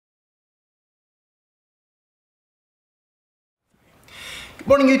Good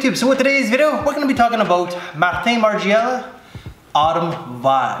morning YouTube. So with today's video, we're going to be talking about Martin Margiela Autumn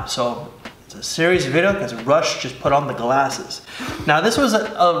Vibe. So it's a serious video because Rush just put on the glasses. Now this was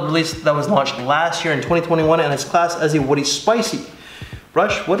a release that was launched last year in 2021 and it's classed as a woody spicy.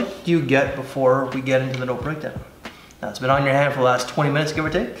 Rush, what did you get before we get into the note breakdown? Now it's been on your hand for the last 20 minutes, give or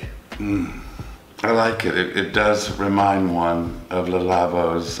take. I like it. It does remind one of Le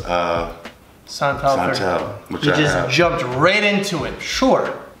Labo's Santal, which you just jumped right into it.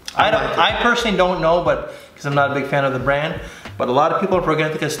 Sure. I personally don't know, but because I'm not a big fan of the brand, but a lot of people are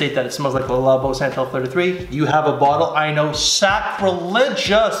going to state that it smells like Le Labo Santal 33. You have a bottle, I know,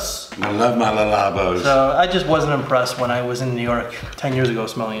 sacrilegious. I love my Le Labos. So I just wasn't impressed when I was in New York 10 years ago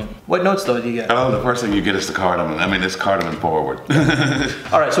smelling it. What notes though do you get? Oh, the first thing you get is the cardamom. I mean, it's cardamom forward.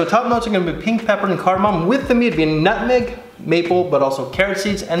 All right, so top notes are going to be pink pepper and cardamom. With the meat being nutmeg, maple, but also carrot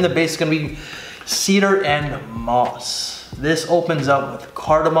seeds, and the base is going to be cedar and moss. This opens up with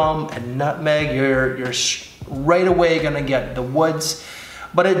cardamom and nutmeg. You're right away gonna get the woods,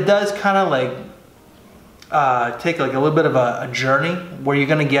 but it does kind of like take like a little bit of a journey where you're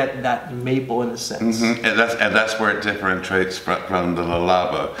gonna get that maple in a sense. And that's where it differentiates from the Le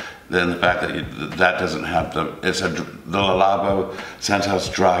Labo. Then the fact that that doesn't have the Le Labo Santal's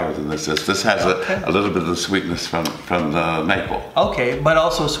drier than this is. This has a little bit of the sweetness from the maple. Okay, but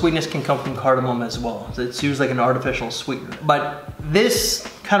also sweetness can come from cardamom as well. It's used like an artificial sweetener. But this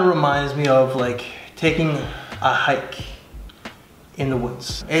kind of reminds me of like taking a hike in the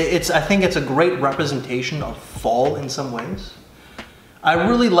woods. I think it's a great representation of fall in some ways. I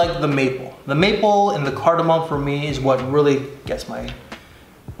really like the maple. The maple and the cardamom for me is what really gets my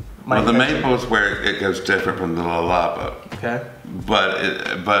well, the maple is where it goes different from the Le Labo. Okay.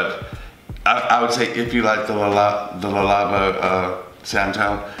 But I would say if you like the Le Labo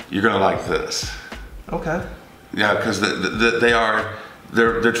Santal, you're gonna like this. Okay. Yeah, because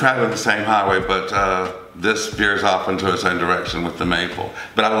they're traveling the same highway, but this veers off into its own direction with the maple.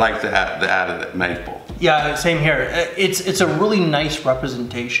 But I like the added maple. Yeah, same here. It's a really nice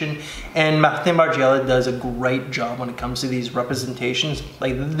representation, and Maison Margiela does a great job when it comes to these representations.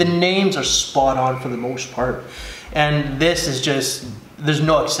 Like the names are spot on for the most part, and this is just, there's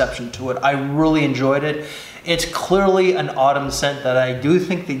no exception to it. I really enjoyed it. It's clearly an autumn scent that I do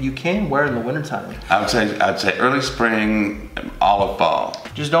think that you can wear in the wintertime. I'd say early spring, all of fall.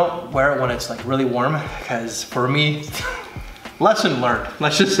 Just don't wear it when it's like really warm, because for me, lesson learned.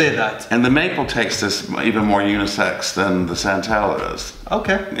 Let's just say that. And the maple takes this even more unisex than the Santal is.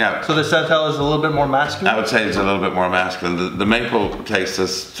 Okay. Yeah. So the Santal is a little bit more masculine? I would say it's a little bit more masculine. The maple takes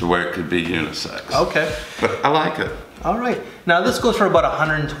this to where it could be unisex. Okay. But I like it. All right. Now this goes for about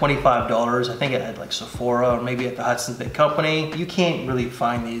 $125. I think at like Sephora or maybe at the Hudson's Bay Company. You can't really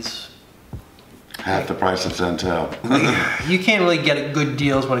find these. Half the price of Santal. You can't really get good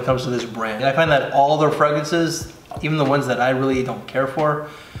deals when it comes to this brand. I find that all their fragrances, even the ones that I really don't care for,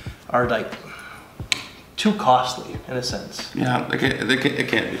 are like too costly in a sense. Yeah, it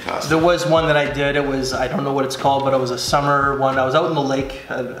can't be costly. There was one that I did, it was, I don't know what it's called, but it was a summer one. I was out in the lake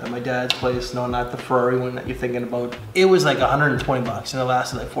at my dad's place, no, not the Ferrari one that you're thinking about. It was like 120 bucks and it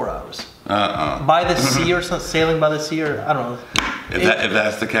lasted like 4 hours. By the sea or something, sailing by the sea or, I don't know. If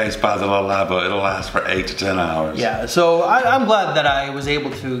that's the case, by the Le Labo, it'll last for 8 to 10 hours. Yeah, so I'm glad that I was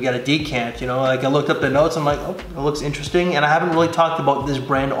able to get a decant, you know, like I looked up the notes, I'm like, oh, it looks interesting, and I haven't really talked about this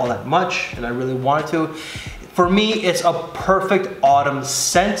brand all that much, and I really wanted to. For me, it's a perfect autumn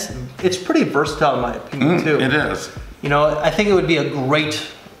scent. It's pretty versatile in my opinion too. It is. You know, I think it would be a great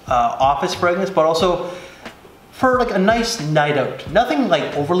office fragrance, but also for like a nice night out. Nothing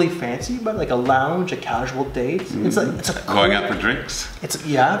like overly fancy, but like a lounge, a casual date. It's a going out for drinks. It's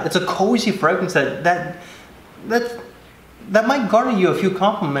a cozy fragrance that might garner you a few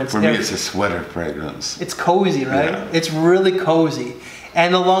compliments. For me, it's a sweater fragrance. It's cozy, right? Yeah. It's really cozy.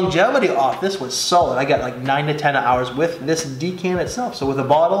 And the longevity off this was solid. I got like 9 to 10 hours with this decant itself. So with a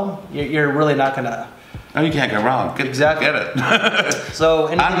bottle, you're really not gonna. Oh, you can't go wrong. Exactly. Get it. So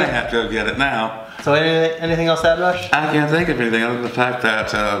I may have to go get it now. So anything else to add, Rush? I can't think of anything other than the fact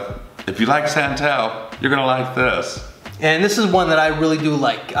that if you like Santal, you're gonna like this. And this is one that I really do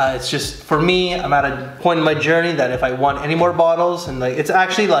like. It's just, for me, I'm at a point in my journey that if I want any more bottles, and like it's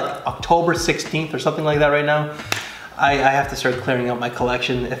actually like October 16th or something like that right now, I have to start clearing out my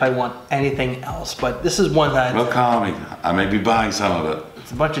collection if I want anything else. But this is one that... Well, call me. I may be buying some of it.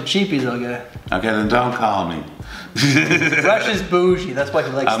 It's a bunch of cheapies, okay? Okay, then don't call me. Rush is bougie. That's why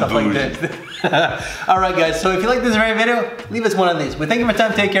he likes stuff like this. Alright guys, so if you like this very video, leave us one of these. We thank you for your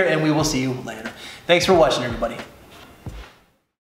time, take care, and we will see you later. Thanks for watching, everybody.